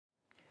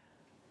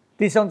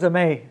弟兄姊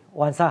妹，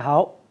晚上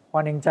好！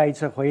欢迎再一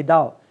次回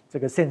到这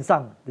个线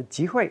上的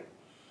集会。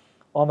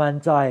我们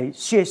在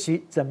学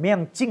习怎么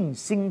样尽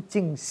心、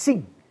尽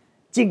性、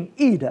尽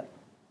意的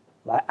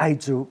来爱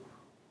主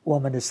我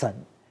们的神。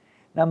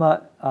那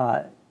么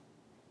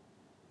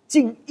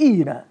尽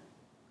意呢，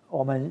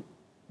我们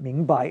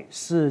明白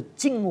是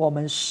尽我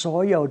们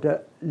所有的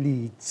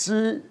理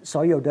知、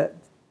所有的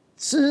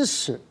知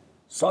识、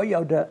所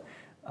有的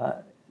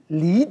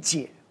理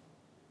解。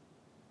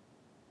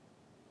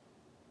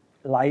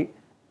来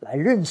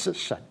认识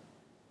神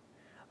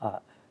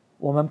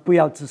我们不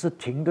要只是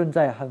停顿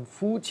在很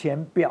肤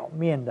浅表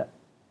面的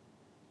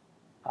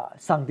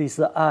上帝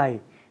是爱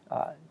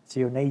只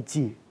有那一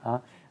句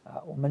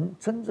我们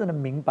真正的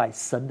明白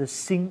神的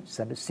心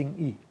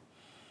意。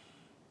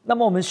那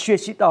么我们学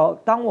习到，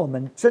当我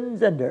们真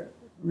正的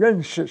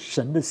认识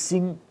神的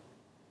心，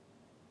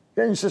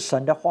认识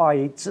神的话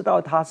语，知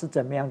道他是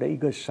怎么样的一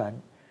个神，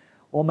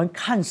我们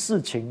看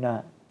事情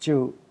呢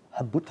就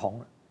很不同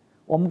了。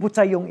我们不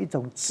再用一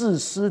种自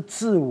私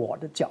自我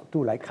的角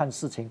度来看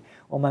事情，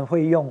我们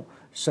会用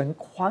神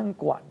宽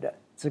广的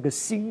这个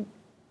心，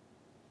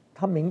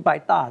他明白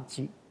大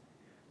计，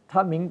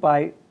他明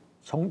白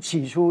从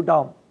起初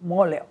到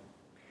末了，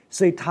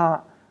所以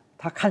他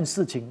看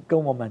事情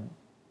跟我们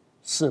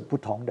是不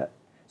同的。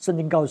圣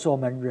经告诉我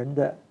们，人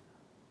的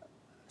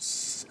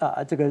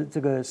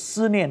这个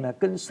思念呢，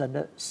跟神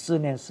的思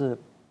念是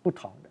不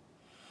同的。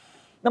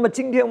那么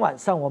今天晚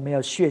上我们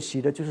要学习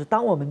的就是，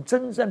当我们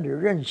真正的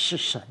认识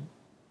神，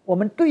我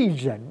们对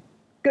人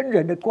跟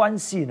人的关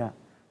系呢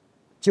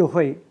就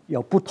会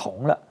有不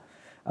同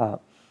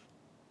了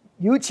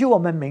尤其我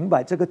们明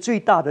白这个最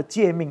大的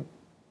诫命，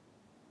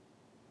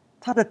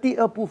它的第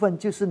二部分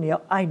就是你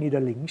要爱你的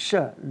邻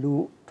舍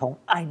如同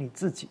爱你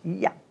自己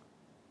一样。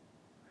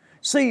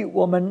所以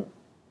我们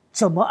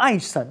怎么爱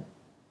神，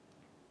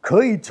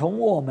可以从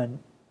我们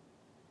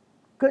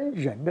跟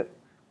人的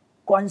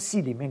关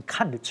系里面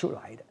看得出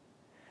来的。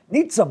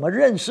你怎么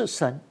认识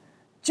神，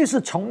就是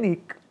从你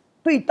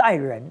对待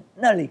人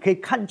那里可以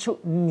看出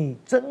你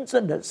真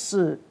正的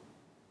是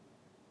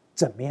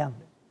怎么样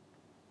的。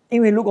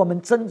因为如果我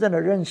们真正的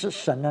认识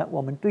神呢，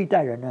我们对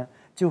待人呢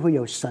就会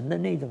有神的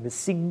那种的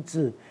心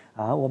智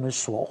我们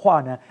说话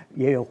呢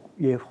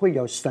也会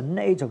有神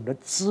那种的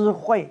智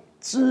慧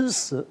知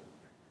识。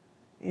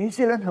有一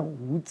些人很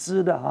无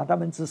知的他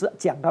们只是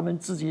讲他们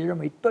自己认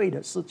为对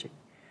的事情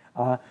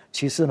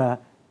其实呢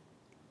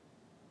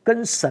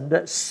跟神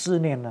的思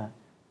念呢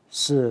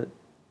是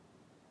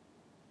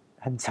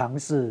很常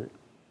是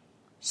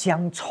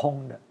相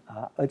冲的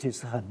而且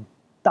是很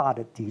大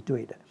的敌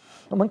对的。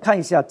我们看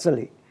一下这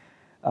里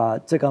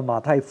这个马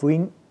太福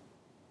音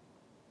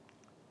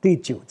第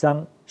9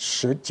章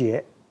10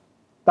节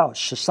到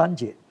13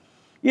节，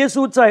耶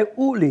稣在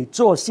屋里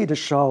做戏的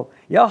时候，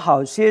有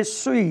好些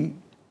税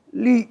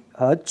吏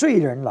和罪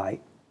人来，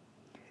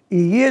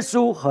与耶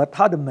稣和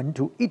他的门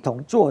徒一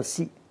同做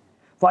戏。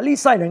法利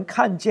赛人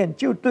看见，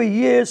就对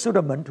耶稣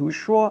的门徒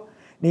说：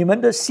你们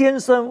的先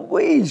生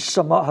为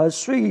什么和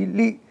税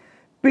吏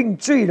并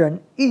罪人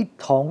一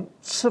同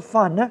吃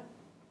饭呢？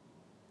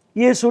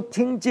耶稣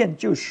听见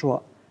就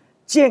说：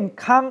健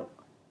康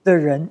的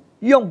人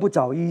用不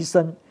着医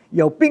生，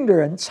有病的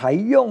人才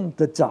用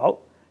得着。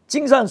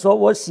经上说：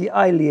我喜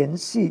爱怜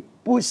恤，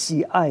不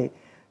喜爱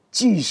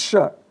祭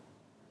祀。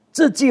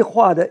这句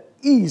话的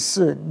意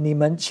思你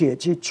们且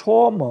去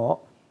揣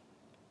摩，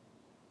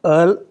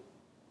而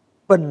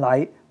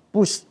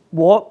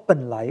我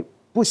本来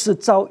不是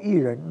召义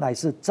人，乃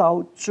是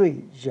召罪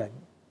人。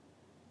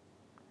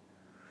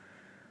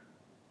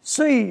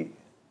所以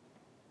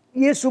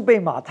耶稣被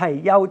马太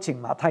邀请，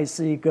马太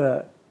是一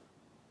个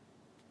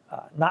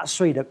纳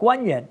税的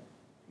官员，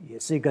也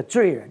是一个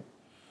罪人。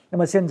那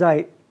么现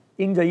在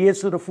因着耶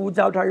稣的呼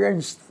召，他认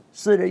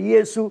识了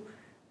耶稣，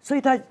所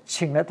以他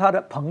请了他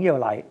的朋友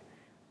来，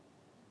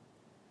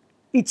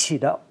一起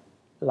的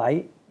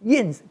来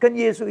跟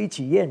耶稣一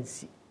起宴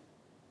席。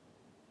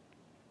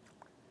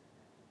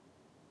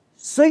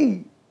所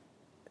以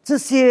这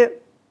些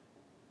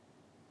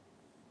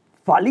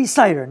法利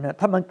赛人呢，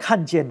他们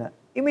看见了，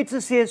因为这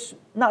些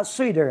纳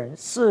税的人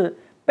是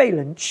被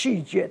人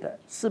拒绝的，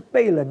是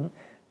被人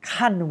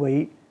看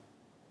为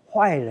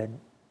坏人、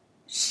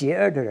邪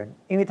恶的人，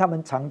因为他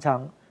们常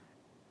常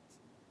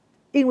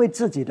因为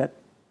自己的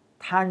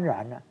贪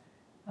婪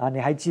你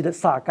还记得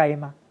撒该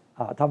吗？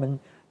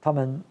他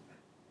们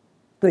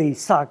对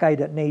撒该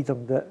的那一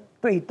种的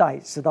对待，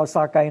使到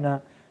撒该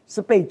呢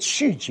是被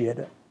拒绝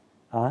的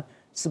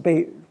是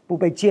不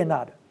被接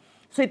纳的。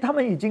所以他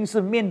们已经是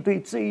面对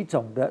这一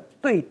种的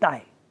对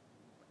待，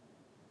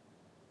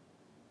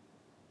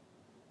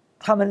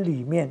他们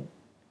里面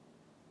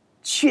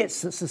确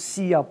实是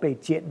需要被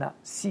接纳，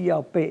需要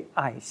被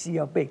爱，需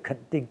要被肯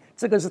定，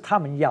这个是他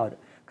们要的。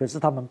可是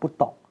他们不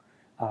懂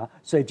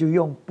所以就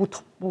用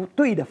不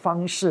对的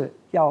方式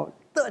要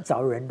得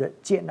着人的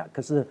接纳，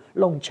可是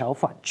弄巧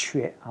反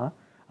拙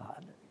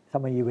他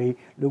们以为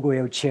如果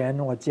有钱，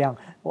我这样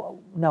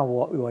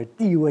我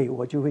地位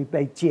我就会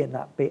被接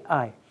纳被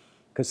爱，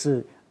可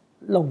是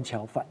弄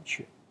巧反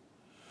拙。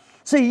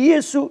所以耶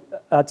稣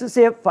这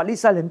些法利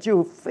赛人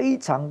就非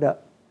常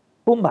的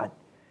不满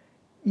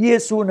耶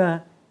稣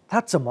呢，他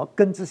怎么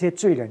跟这些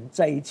罪人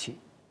在一起？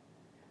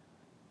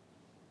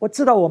我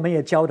知道我们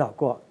也教导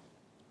过，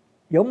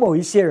有某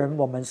一些人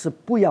我们是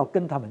不要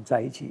跟他们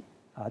在一起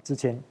之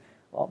前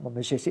我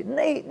们学习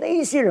那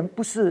一些人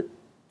不是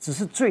只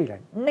是罪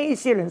人，那一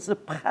些人是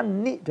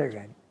叛逆的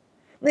人，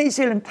那一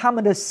些人他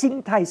们的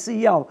心态是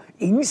要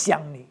影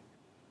响你，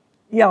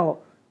要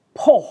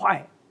破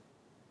坏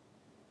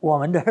我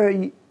们的合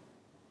一，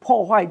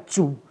破坏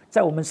主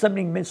在我们生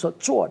命里面所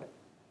做的，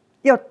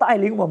要带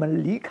领我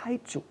们离开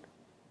主的。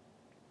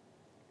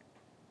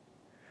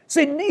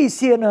所以那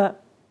些呢，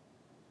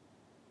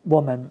我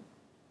们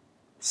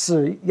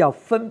是要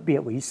分别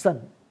为圣，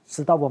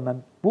使到我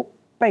们不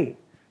被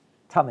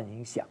他们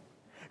影响。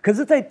可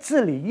是在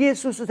这里耶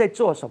稣是在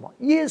做什么？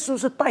耶稣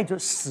是带着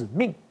使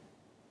命，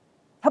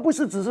他不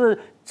是只是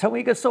成为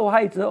一个受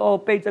害者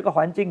被这个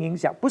环境影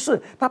响，不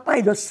是，他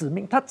带着使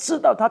命，他知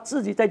道他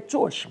自己在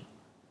做什么。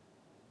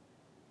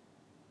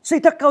所以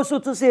他告诉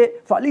这些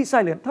法利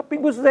赛人，他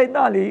并不是在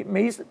那里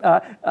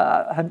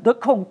很多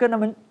空跟他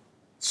们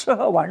吃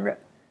喝玩乐。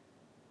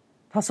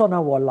他说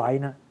呢，我来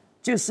呢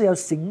就是要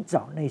寻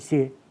找那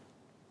些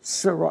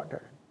失落的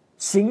人，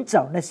寻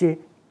找那些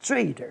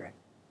罪的人。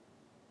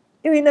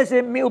因为那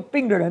些没有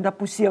病的人他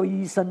不需要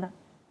医生啊。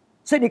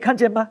所以你看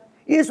见吗？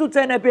耶稣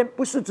在那边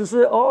不是只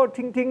是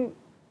听听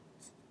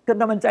跟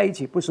他们在一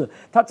起，不是，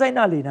他在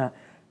那里呢，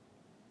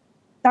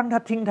当他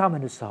听他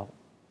们的时候，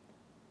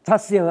他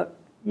是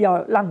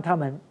要让他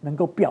们能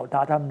够表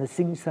达他们的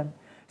心声，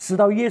使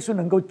到耶稣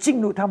能够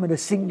进入他们的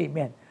心里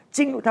面，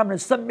进入他们的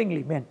生命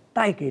里面，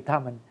带给他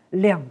们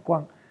亮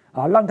光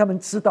让他们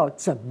知道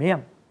怎么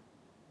样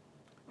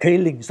可以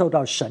领受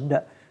到神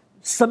的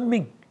生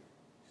命，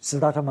使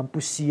到他们不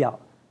需要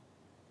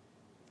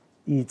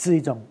以这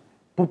一种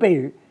不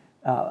被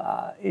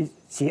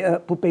邪恶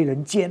不被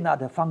人接纳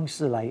的方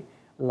式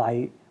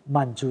来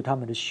满足他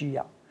们的需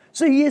要。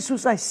所以耶稣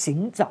在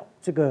寻找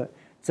这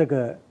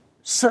个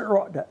失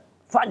落的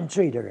犯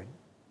罪的人，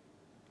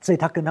所以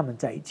他跟他们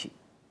在一起。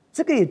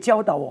这个也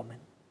教导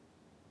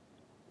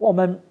我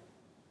们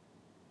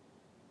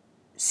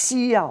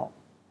需要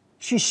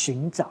去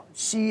寻找，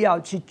需要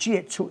去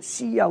接触，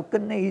需要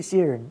跟那一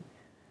些人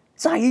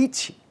在一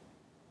起。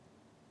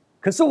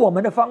可是我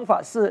们的方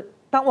法是，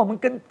当我们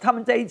跟他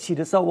们在一起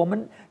的时候，我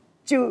们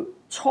就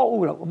错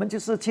误了。我们就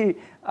是去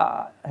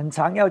很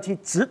常要去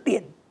指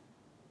点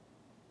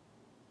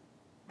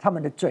他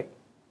们的罪，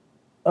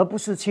而不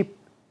是去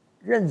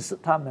认识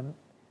他们，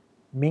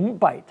明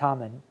白他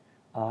们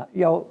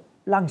要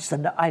让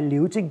神的爱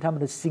流进他们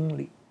的心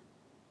里，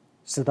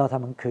使到他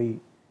们可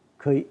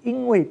以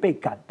因为被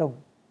感动，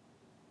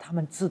他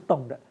们自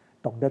动的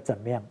懂得怎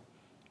么样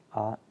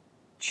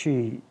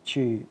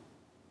去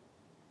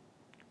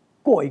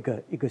过一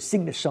个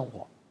新的生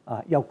活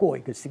要过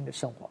一个新的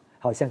生活，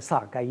好像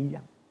撒该一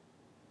样。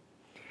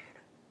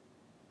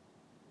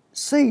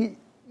所以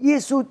耶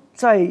稣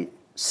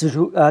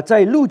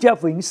在路加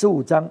福音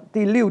15章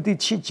第6、第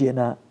7节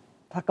呢，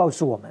他告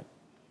诉我们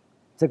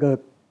这个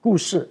故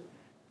事，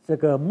这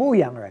个牧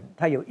羊人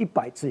他有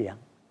100只羊，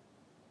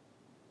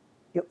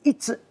有一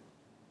只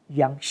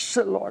羊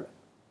失落了，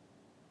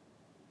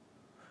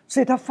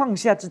所以他放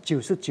下这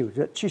99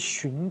只去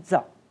寻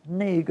找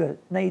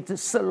那一只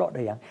失落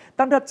的羊。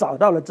当他找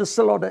到了这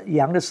失落的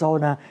羊的时候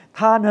呢，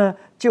他呢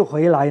就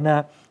回来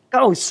呢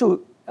告诉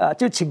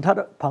就请他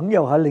的朋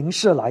友和邻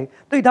舍来，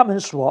对他们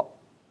说，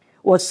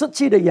我失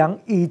去的羊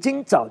已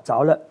经找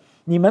着了，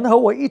你们和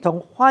我一同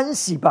欢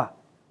喜吧。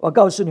我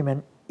告诉你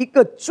们，一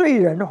个罪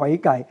人悔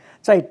改，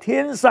在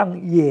天上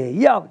也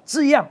要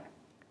这样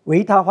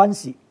为他欢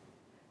喜，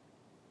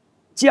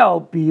较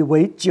比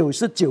为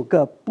99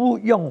个不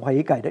用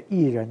悔改的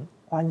义人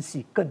欢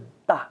喜更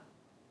大。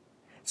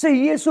所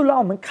以耶稣让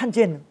我们看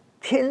见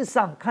天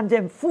上，看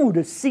见父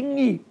的心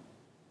意，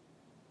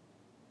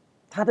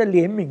他的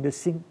怜悯的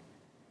心，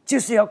就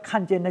是要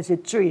看见那些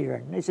罪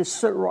人，那些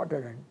失落的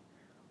人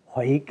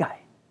悔改，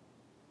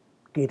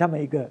给他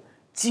们一个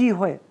机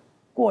会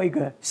过一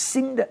个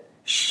新的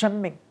生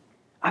命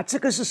这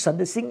个是神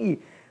的心意。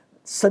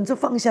神就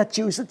放下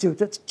99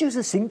只，就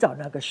是寻找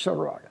那个失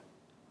落的。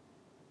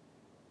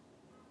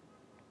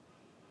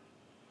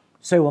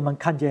所以我们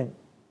看见，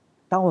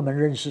当我们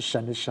认识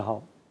神的时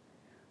候，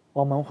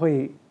我们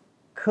会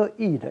刻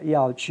意的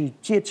要去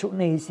接触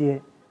那一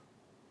些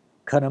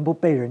可能不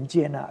被人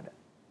接纳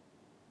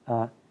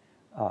的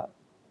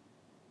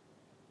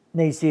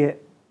那些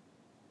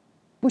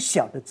不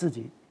晓得自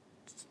己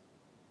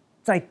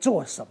在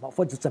做什么，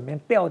或者怎么样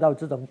掉到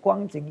这种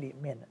光景里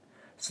面的，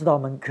使到我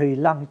们可以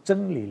让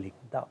真理临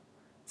到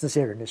这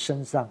些人的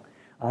身上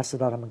使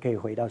到他们可以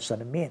回到神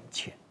的面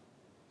前。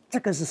这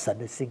个是神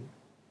的心，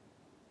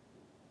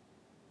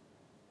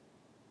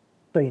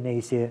对那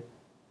些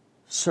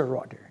失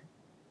落的人。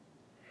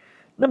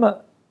那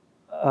么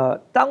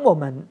当我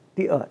们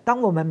当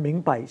我们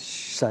明白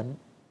神，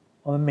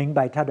我们明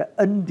白他的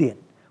恩典，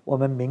我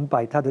们明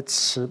白他的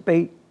慈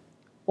悲，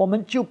我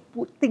们就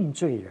不定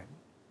罪人。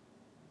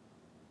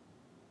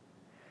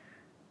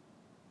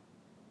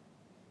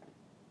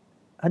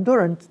很多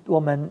人我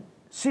们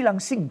虽然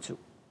信主，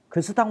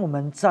可是当我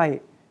们在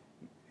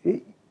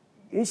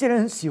有一些人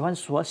很喜欢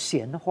说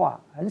闲话，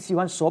很喜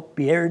欢说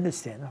别人的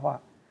闲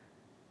话，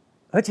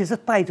而且是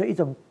带着一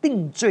种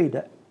定罪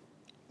的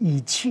语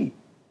气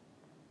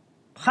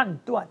判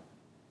断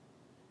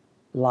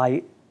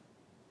来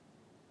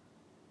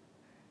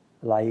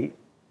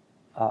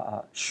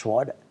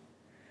说的。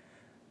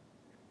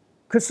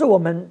可是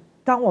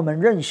当我们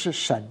认识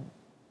神，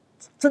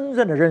真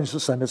正的认识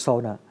神的时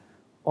候呢，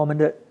我们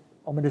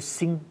的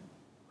心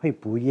会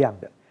不一样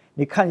的。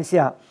你看一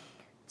下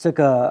这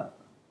个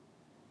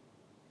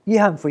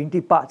约翰福音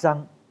第8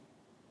章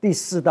第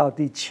4到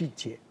第7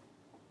节，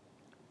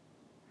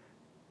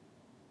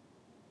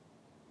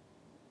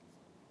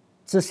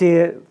这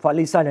些法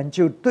利赛人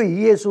就对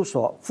耶稣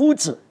说：“夫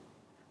子，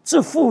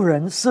这妇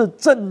人是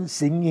正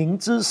行淫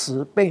之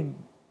时被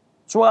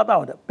抓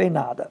到的，被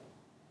拿的。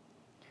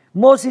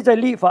摩西在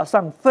律法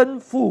上吩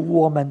咐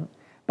我们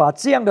把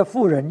这样的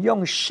妇人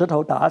用石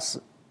头打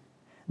死。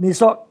你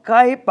说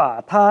该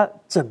把她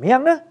怎么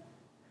样呢？”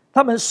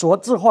他们说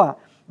这话，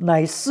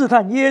乃试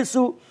探耶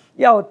稣，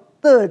要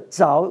得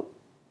着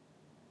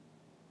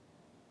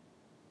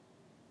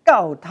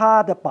告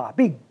他的把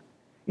柄。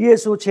耶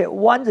稣却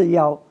弯着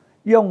腰，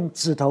用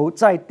指头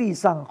在地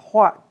上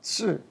画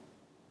字。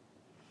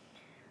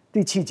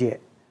第7节，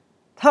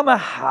他们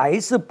还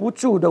是不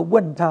住地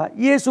问他，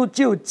耶稣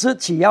就直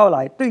起腰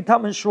来，对他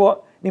们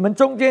说：“你们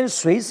中间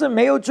谁是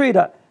没有罪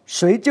的，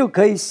谁就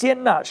可以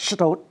先拿石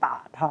头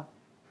打他。”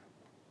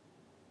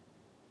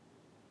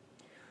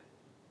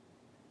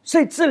所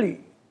以这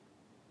里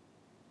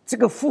这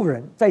个妇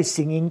人在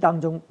行淫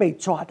当中被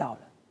抓到了，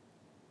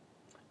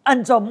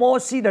按照摩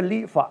西的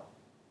律法，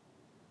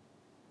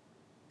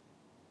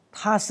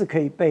他是可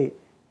以被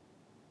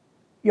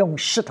用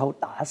石头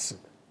打死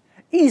的。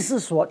意思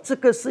说，这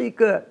个是一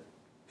个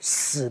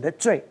死的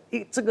罪，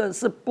这个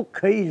是不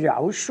可以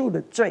饶恕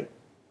的罪。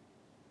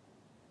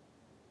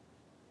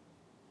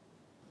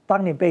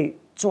当你被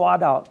抓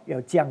到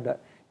有这样的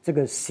这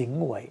个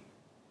行为，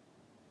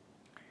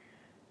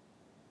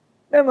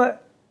那么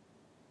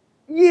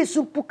耶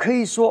稣不可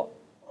以说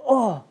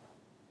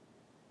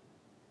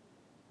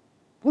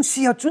不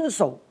需要遵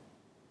守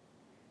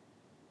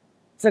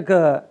这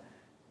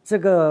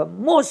个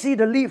摩西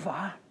的律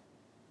法。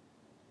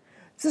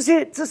这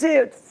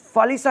些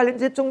法利赛人、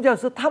这些宗教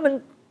师，他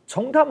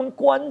们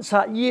观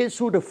察耶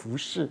稣的服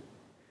事，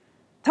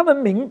他们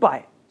明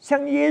白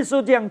像耶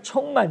稣这样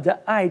充满着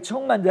爱、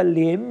充满着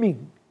怜悯、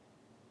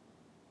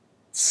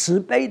慈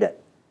悲的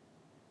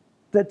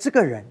这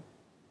个人，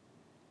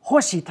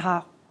或许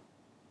他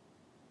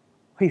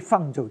会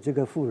放走这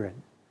个妇人。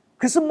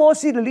可是摩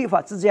西的律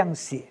法是这样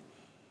写，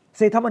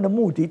所以他们的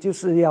目的就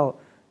是要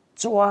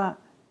抓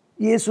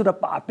耶稣的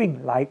把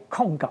柄来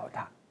控告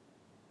他。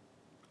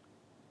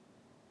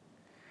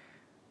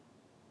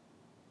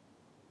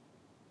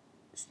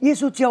耶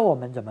稣教我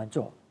们怎么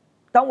做。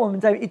当我们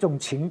在一种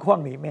情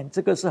况里面，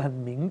这个是很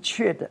明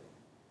确的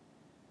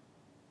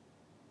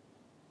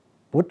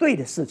不对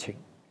的事情，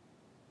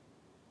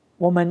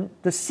我们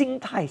的心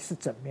态是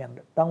怎么样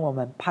的？当我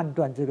们判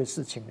断这个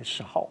事情的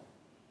时候，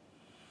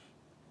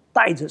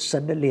带着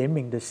神的怜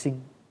悯的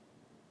心。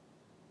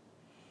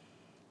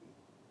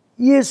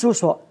耶稣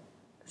说：“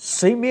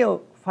谁没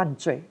有犯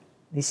罪，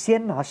你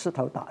先拿石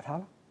头打他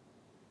了。”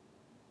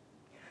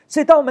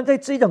所以当我们在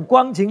这种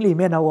光景里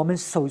面呢，我们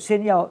首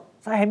先要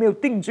在还没有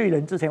定罪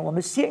人之前，我们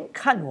先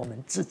看我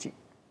们自己，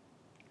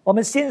我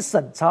们先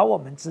审查我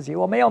们自己。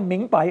我们要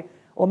明白，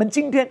我们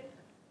今天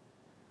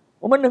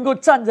我们能够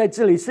站在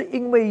这里，是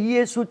因为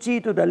耶稣基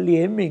督的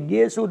怜悯、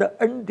耶稣的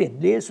恩典、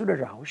耶稣的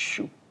饶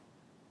恕。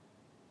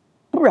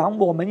不然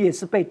我们也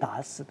是被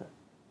打死的，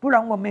不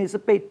然我们也是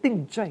被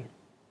定罪的。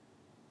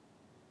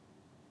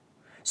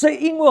所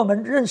以因为我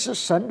们认识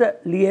神的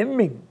怜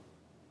悯、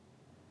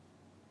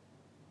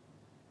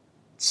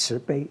慈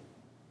悲，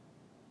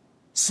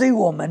所以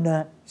我们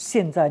呢，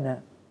现在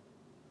呢，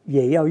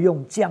也要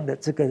用这样的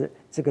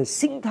这个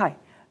心态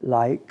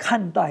来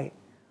看待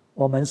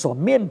我们所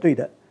面对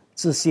的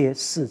这些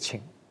事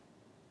情。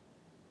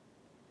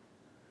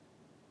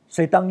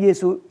所以当耶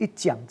稣一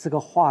讲这个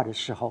话的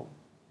时候，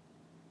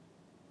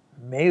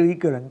没有一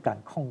个人敢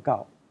控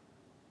告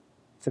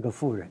这个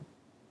妇人，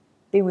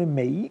因为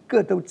每一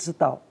个都知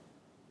道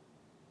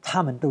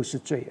他们都是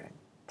罪人，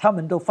他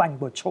们都犯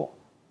过错。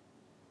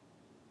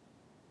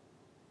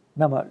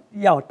那么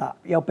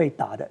要被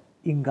打的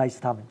应该是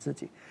他们自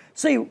己。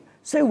所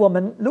以我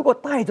们如果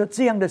带着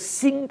这样的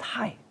心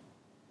态，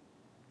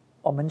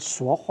我们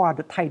说话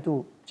的态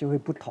度就会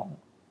不同，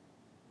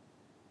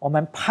我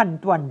们判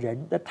断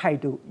人的态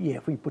度也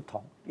会不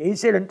同。有一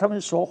些人他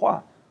们说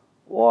话，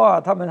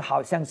哇，他们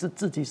好像是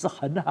自己是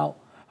很好，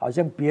好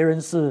像别人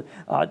是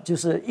就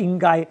是应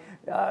该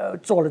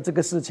做了这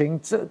个事情，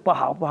这不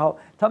好，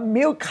他们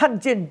没有看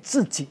见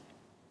自己。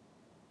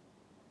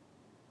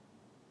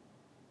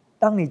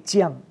当你这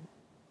样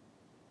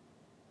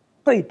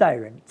对待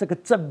人，这个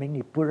证明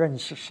你不认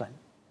识神。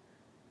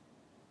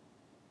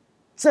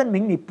证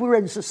明你不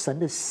认识神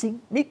的心。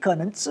你可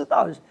能知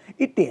道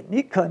一点，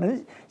你可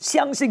能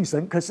相信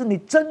神，可是你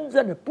真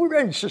正的不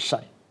认识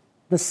神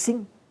的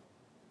心。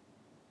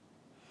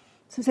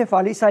这些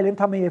法利赛人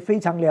他们也非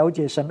常了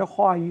解神的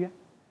话语，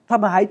他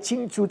们还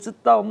清楚知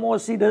道摩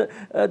西的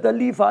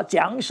律法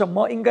讲什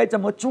么，应该怎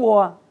么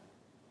做啊。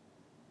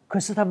可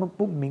是他们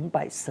不明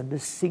白神的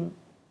心。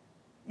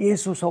耶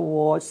稣说：“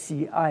我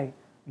喜爱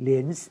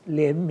怜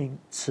悯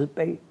慈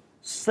悲，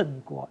胜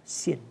过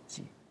献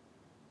祭。”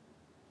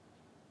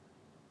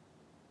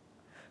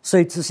所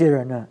以这些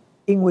人呢，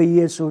因为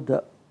耶稣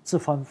的这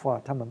番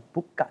话，他们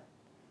不敢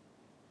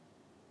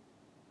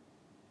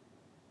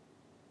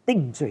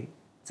定罪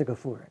这个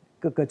妇人，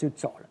个个就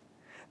走了。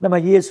那么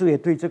耶稣也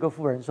对这个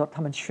妇人说：“他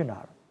们去哪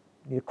了？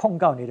你控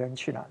告你的人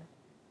去哪了？”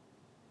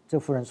这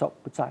妇人说：“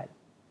不在了。”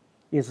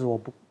耶稣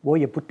说：“我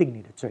也不定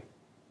你的罪，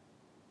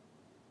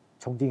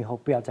从今以后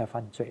不要再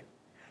犯罪了。”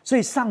所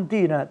以上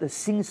帝呢的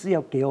心是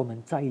要给我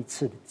们再一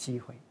次的机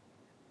会。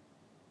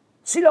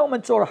虽然我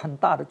们做了很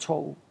大的错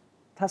误，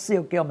他是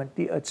要给我们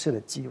第二次的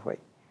机会。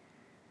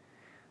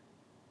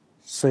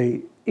所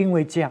以因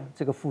为这样，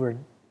这个妇人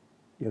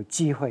有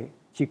机会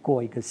去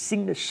过一个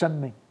新的生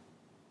命，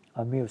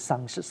而没有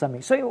丧失生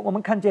命。所以我们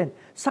看见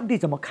上帝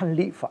怎么看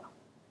律法。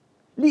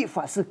律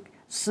法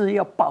是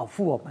要保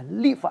护我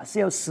们，律法是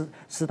要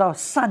使到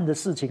善的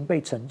事情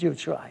被成就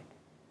出来，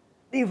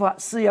律法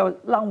是要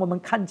让我们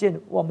看见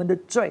我们的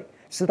罪，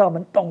使到我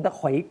们懂得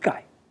悔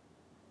改。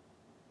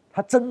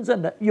他真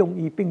正的用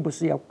意并不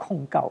是要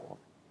控告我们，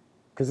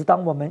可是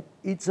当我们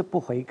一直不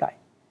悔改，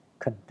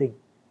肯定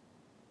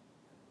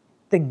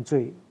定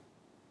罪，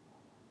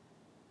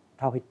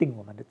他会定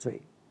我们的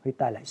罪，会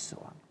带来死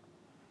亡。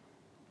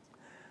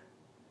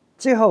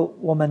最后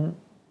我们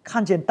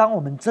看见，当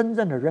我们真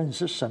正的认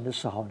识神的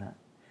时候呢，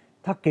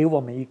他给我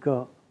们一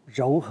个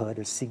柔和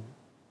的心，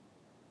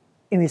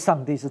因为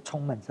上帝是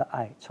充满着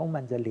爱，充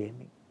满着怜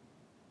悯，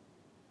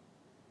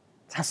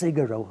他是一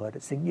个柔和的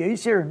心。有一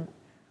些人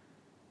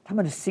他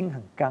们的心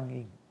很刚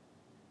硬，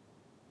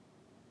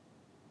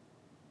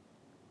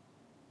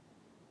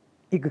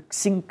一个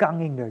心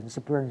刚硬的人是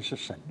不认识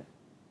神的，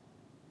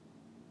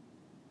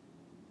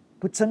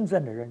不真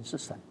正的认识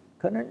神，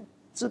可能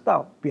知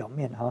道表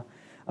面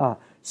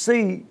所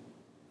以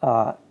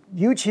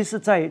尤其是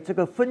在这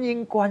个婚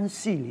姻关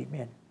系里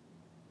面，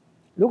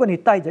如果你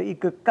带着一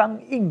个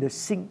刚硬的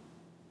心，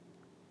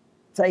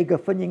在一个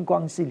婚姻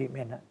关系里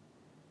面呢，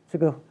这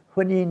个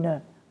婚姻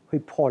呢会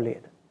破裂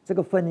的，这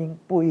个婚姻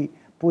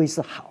不会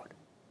是好的。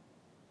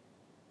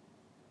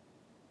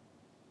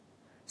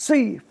所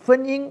以婚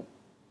姻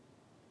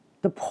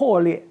的破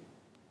裂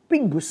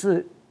并不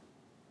是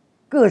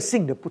个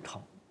性的不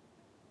同，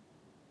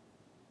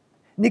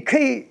你可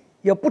以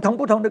有不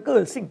同的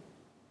个性，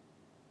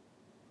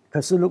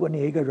可是如果你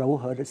有一个柔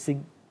和的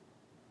心，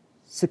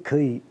是可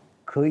以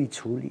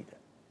处理的。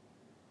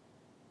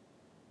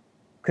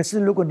可是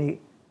如果你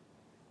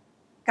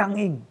刚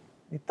硬，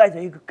你带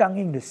着一个刚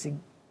硬的心，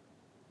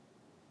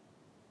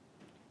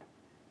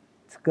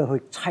这个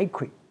会拆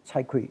溃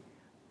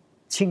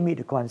亲密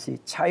的关系，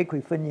拆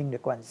溃婚姻的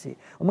关系。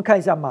我们看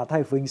一下马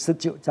太福音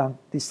19章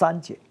第3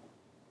节，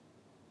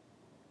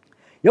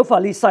有法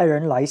利赛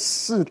人来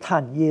试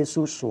探耶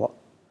稣说：“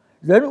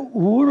人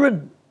无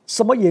论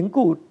什么缘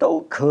故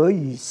都可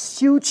以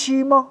休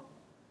妻吗？”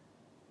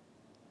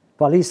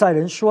法利赛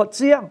人说：“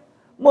这样，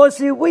摩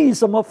西为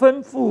什么吩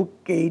咐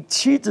给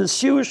妻子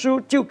休书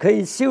就可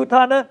以休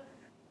她呢？”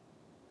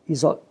你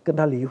说跟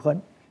他离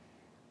婚。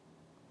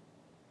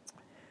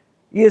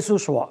耶稣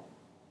说：“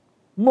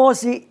摩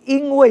西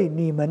因为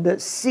你们的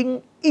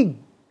心硬，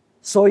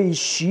所以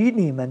许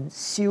你们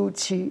休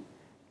妻，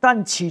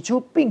但起初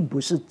并不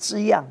是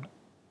这样。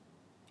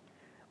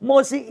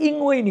摩西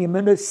因为你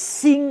们的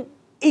心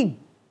硬，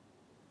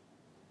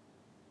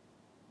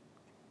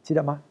记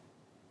得吗？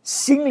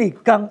心里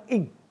刚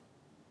硬，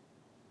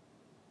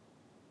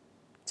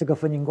这个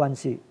婚姻关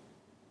系，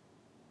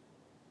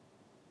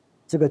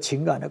这个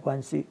情感的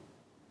关系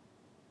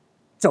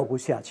走不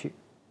下去，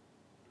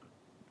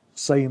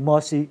所以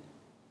摩西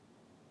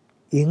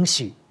允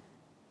许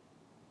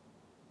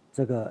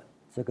这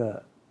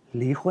个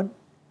离婚。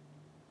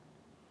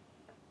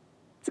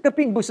这个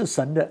并不是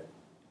神的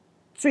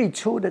最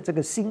初的这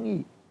个心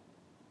意，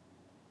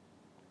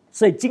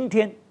所以今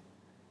天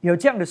有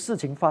这样的事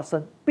情发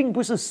生，并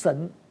不是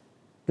神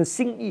的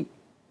心意，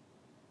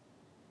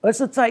而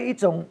是在一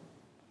种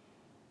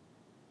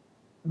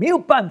没有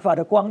办法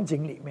的光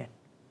景里面，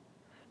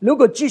如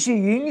果继续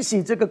允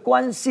许这个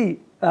关系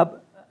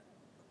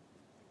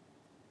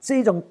是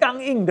一种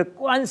刚硬的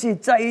关系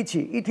在一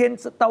起，一天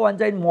到晚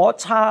在摩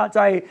擦，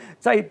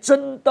在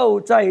争斗，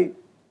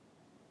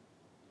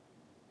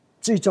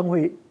最终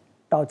会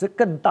导致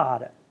更大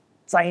的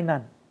灾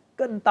难，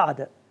更大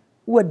的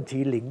问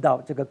题临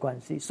到这个关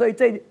系。所以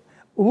在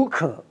无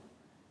可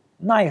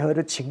奈何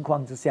的情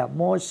况之下，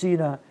摩西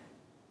呢，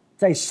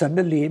在神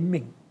的怜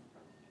悯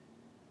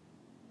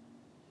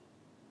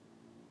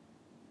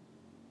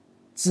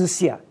之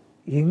下，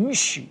允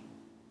许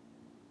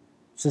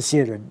这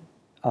些人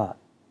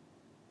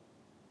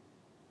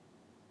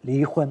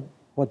离婚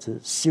或者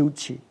休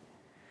妻。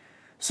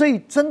所以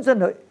真正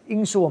的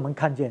因素，我们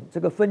看见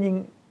这个婚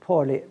姻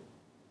破裂，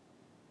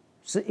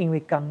是因为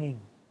刚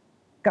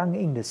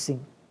硬的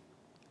心。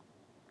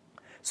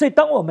所以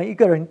当我们一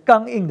个人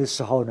刚硬的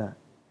时候呢，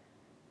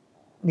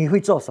你会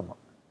做什么？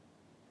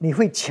你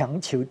会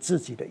强求自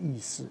己的意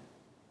思，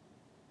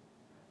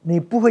你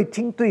不会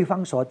听对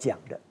方所讲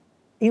的，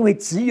因为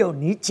只有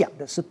你讲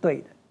的是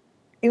对的，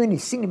因为你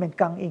心里面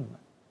刚硬嘛。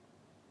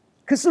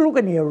可是如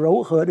果你有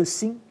柔和的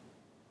心，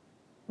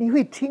你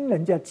会听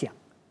人家讲，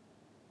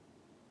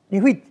你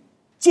会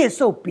接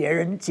受别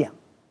人讲，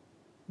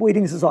不一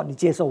定是说你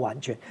接受完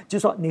全，就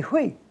是说你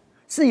会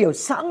是有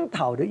商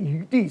讨的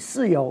余地，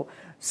是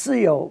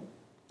有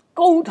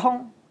沟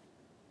通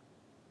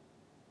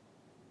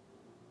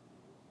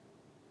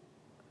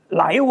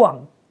来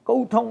往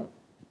沟通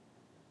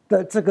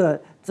的这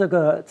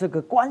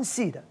个关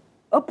系的，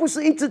而不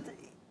是一直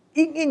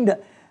硬的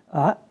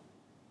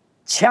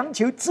强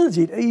求自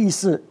己的意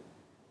思，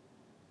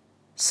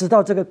使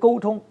到这个沟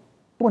通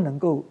不能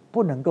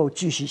够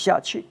继续下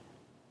去。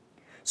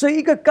所以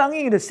一个刚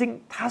硬的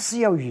心，它是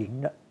要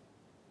赢的，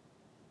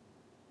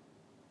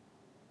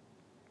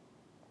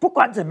不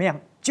管怎么样，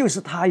就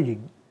是他赢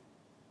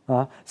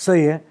所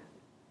以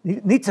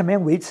你怎么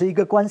样维持一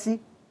个关系，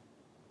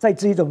在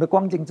这一种的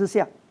光景之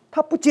下，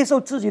他不接受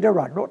自己的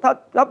软弱，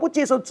他不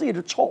接受自己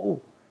的错误，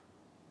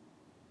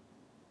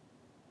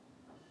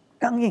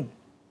刚硬。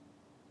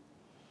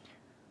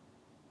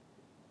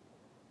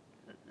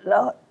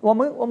然后我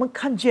们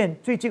看见，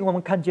最近我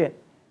们看见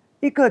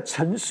一个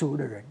成熟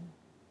的人，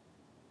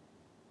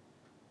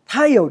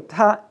他有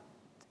他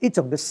一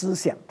种的思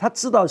想，他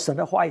知道神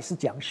的话语是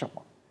讲什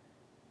么。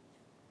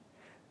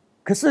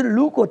可是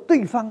如果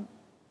对方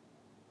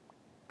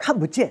看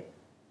不见，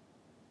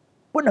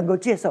不能够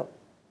接受，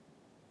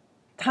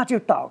他就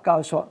祷告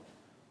说，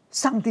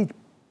上帝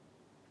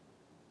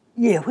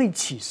也会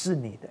启示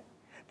你的。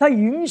他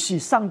允许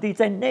上帝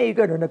在那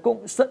个人的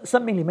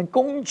生命里面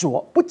工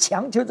作，不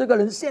强求这个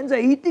人现在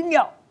一定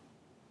要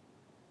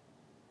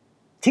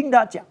听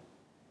他讲，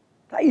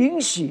他允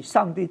许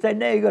上帝在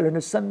那个人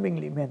的生命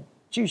里面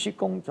继续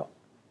工作，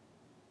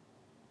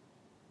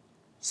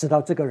使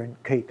到这个人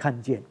可以看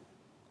见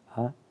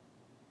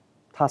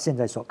他现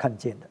在所看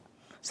见的。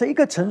是一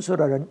个成熟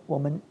的人，我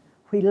们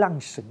会让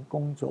神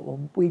工作，我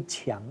们不会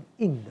强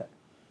硬的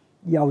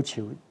要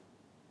求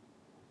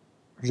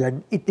人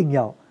一定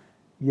要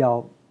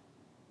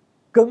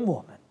跟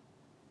我们。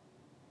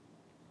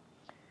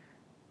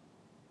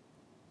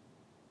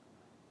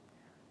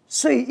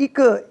所以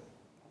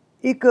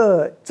一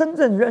个真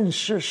正认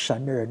识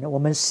神的人，我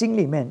们心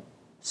里面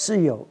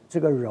是有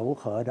这个柔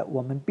和的，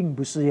我们并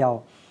不是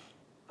要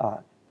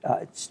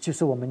就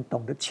是我们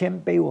懂得谦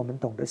卑，我们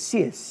懂得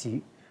谢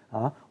席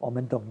我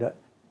们懂得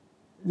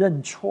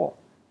认错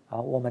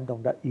我们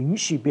懂得允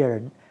许别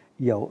人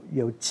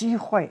有机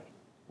会，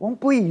我们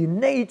不会以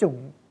那一种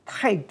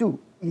态度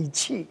语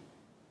气，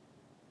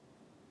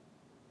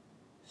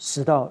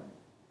使到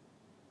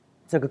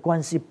这个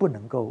关系不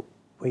能够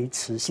维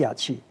持下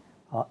去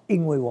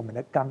因为我们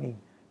的刚硬，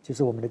就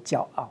是我们的骄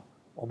傲，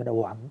我们的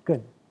顽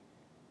梗，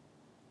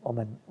我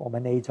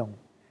们那一种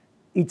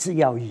一直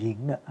要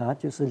赢的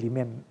就是里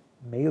面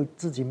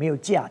自己没有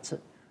价值，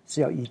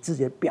是要以自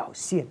己的表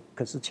现，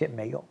可是却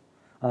没有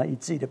以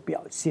自己的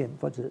表现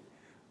或者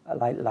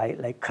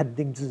来肯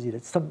定自己的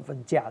身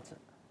份价值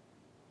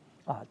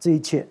这一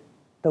切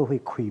都会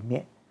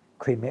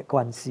毁灭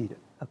关系的，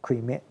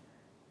毁灭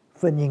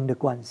婚姻的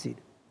关系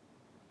的。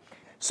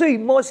所以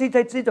摩西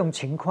在这种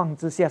情况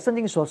之下，圣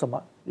经说什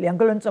么？两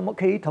个人怎么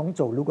可以一同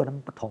走，如果他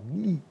们不同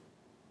意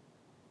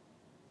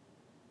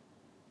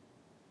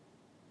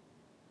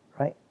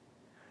？Right？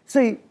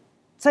 所以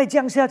再这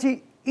样下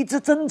去，一直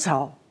争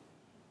吵，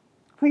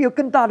会有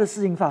更大的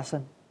事情发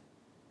生，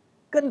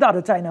更大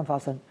的灾难发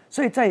生。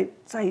所以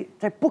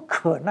在不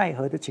可奈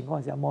何的情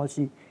况下，摩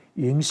西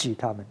允许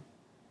他们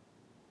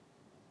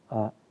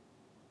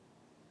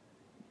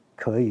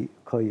可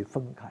以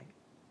分开。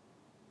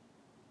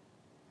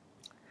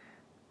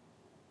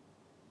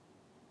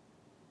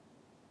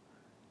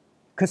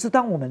可是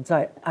当我们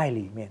在爱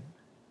里面，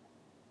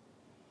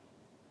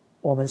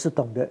我们是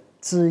懂得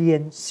支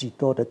淹许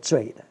多的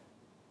罪的。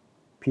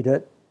彼得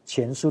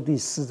前书第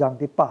4章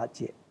第8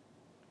节，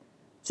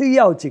最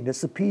要紧的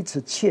是彼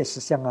此切实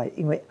相爱，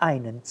因为爱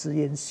能支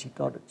淹许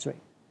多的罪。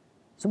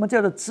什么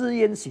叫做支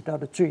淹许多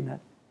的罪呢？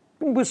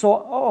并不是说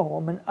我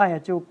们爱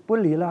就不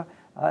理了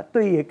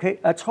对也可以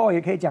错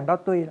也可以讲到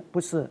对了，不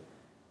是。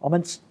我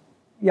们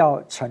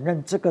要承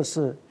认这个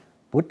是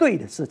不对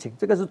的事情，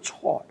这个是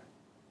错的。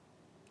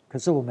可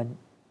是我们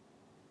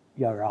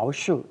要饶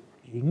恕，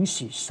允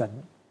许神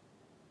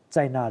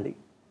在那里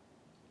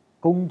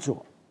工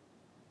作，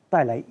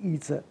带来医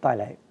治，带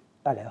来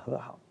和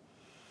好。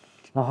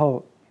然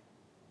后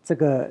这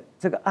个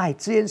爱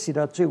支淹许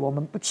多罪，我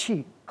们不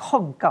去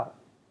控告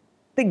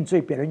定罪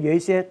别人。有一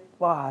些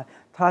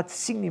他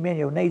心里面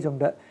有那种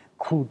的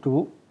苦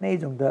毒，那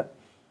种的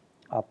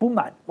不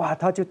满，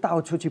他就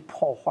到处去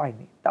破坏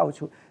你，到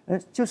处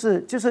就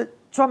是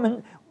专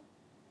门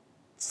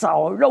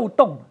找漏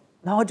洞，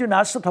然后就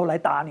拿石头来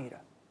打你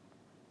了。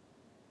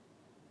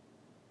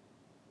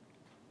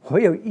我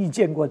有遇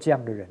见过这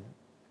样的人，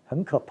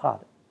很可怕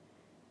的。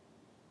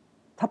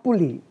他不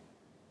理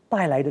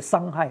带来的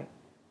伤害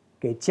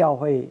给教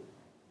会、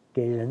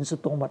给人是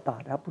多么大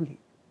的，他不理，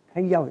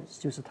他要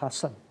就是他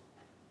胜，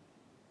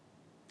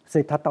所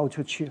以他到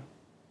处去了，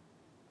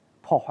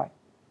破坏。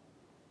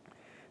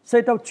所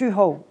以到最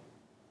后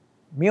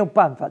没有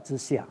办法之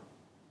下，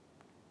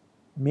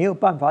没有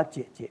办法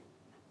解决，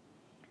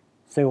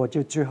所以我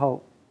就最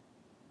后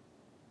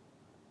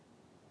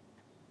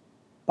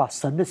把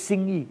神的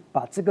心意，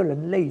把这个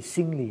人内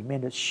心里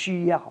面的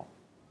需要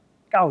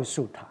告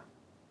诉他。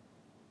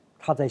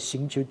他在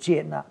寻求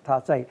接纳，他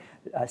在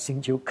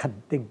寻求肯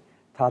定，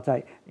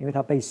因为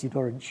他被许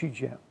多人拒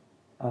绝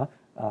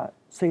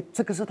所以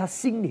这个是他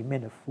心里面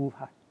的呼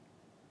喊。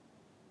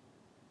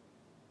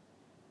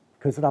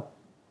可是他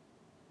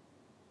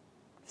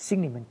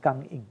心里面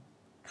刚硬，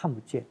看不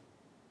见。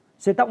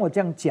所以当我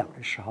这样讲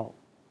的时候，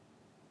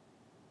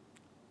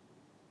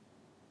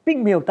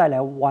并没有带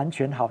来完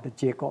全好的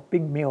结果，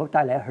并没有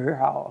带来和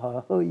好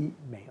和合一，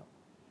没有。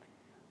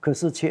可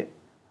是却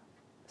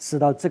使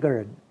到这个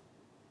人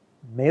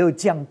没有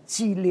这样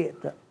激烈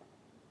的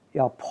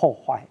要破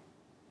坏、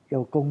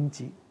要攻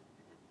击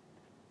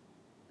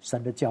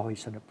神的教会、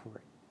神的仆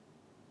人。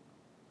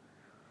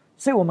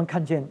所以我们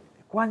看见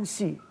关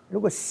系，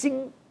如果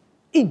心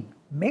硬，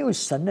没有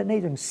神的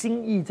那种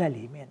心意在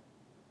里面，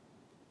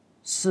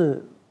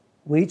是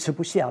维持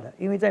不下的。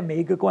因为在每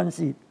一个关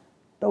系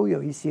都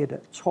有一些的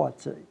挫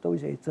折，都有一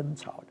些争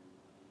吵的。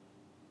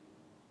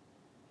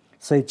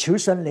所以求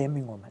神怜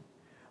悯我们。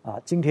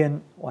今天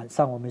晚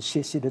上我们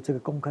学习的这个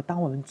功课，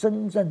当我们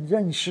真正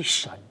认识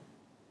神，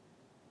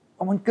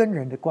我们跟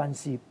人的关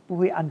系不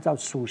会按照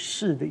属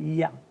世的一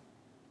样，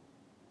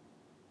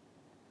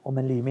我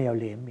们里面有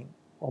怜悯，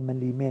我们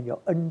里面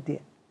有恩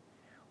典，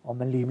我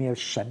们里面有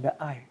神的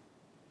爱，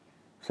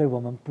所以我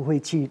们不会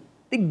去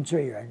定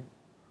罪人，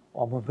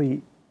我们会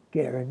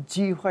给人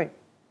机会，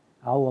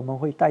然后我们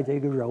会带着一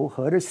个柔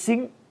和的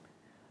心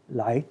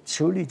来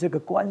处理这个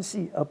关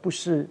系，而不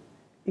是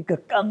一个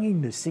刚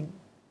硬的心。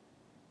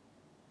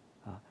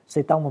所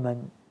以当我们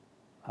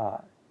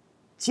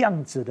这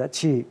样子的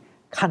去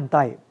看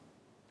待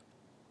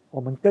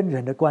我们跟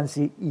人的关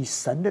系，以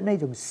神的那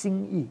种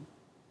心意、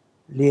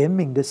怜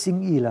悯的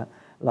心意呢，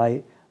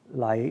来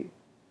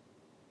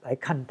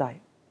看待，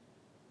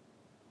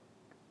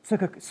这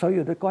个所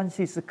有的关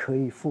系是可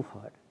以复合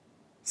的，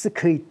是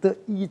可以得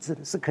医治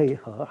的，是可以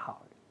和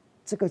好的。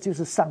这个就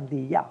是上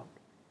帝要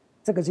的，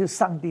这个就是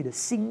上帝的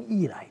心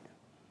意来的。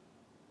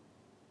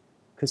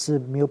可是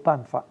没有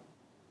办法，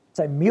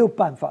在没有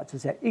办法之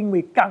下，因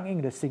为刚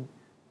硬的心，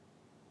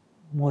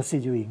摩西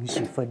就允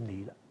许分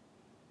离了。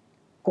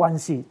关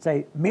系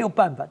在没有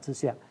办法之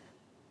下，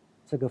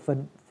这个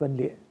分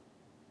裂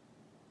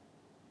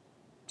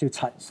就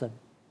产生，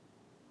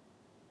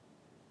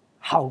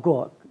好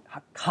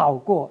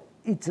过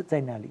一直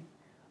在那里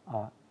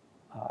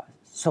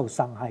受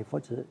伤害或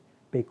者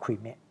被毁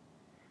灭。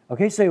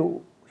OK， 所以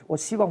我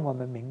希望我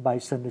们明白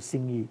神的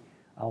心意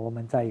我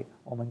们在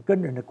我们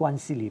跟人的关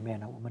系里面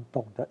呢，我们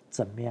懂得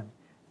怎么样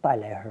带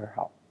来和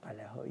好，带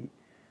来合一。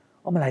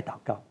我们来祷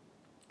告。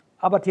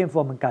阿爸天父，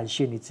我们感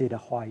谢你自己的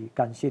话语，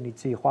感谢你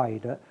自己话语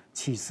的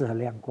启示和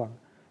亮光。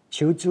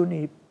求主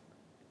你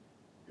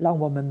让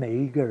我们每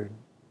一个人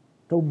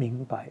都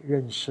明白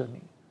认识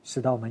你，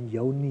使到我们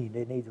有你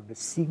的那种的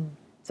心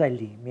在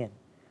里面，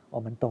我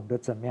们懂得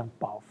怎么样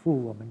保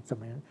护我们，怎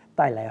么样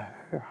带来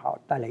和好，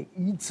带来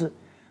医治，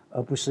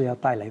而不是要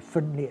带来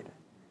分裂的。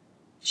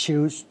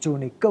求主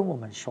你跟我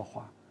们说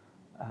话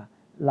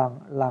让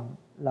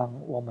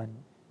我们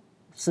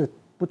是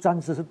不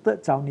单只是得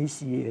着你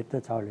喜悦，也得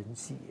着人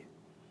喜悦。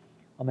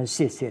我们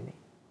谢谢你，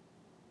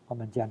我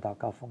们将祷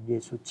告奉耶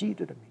稣基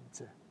督的名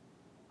字，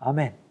阿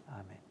们，阿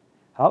们。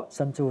好，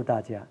神祝福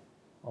大家，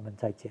我们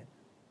再见。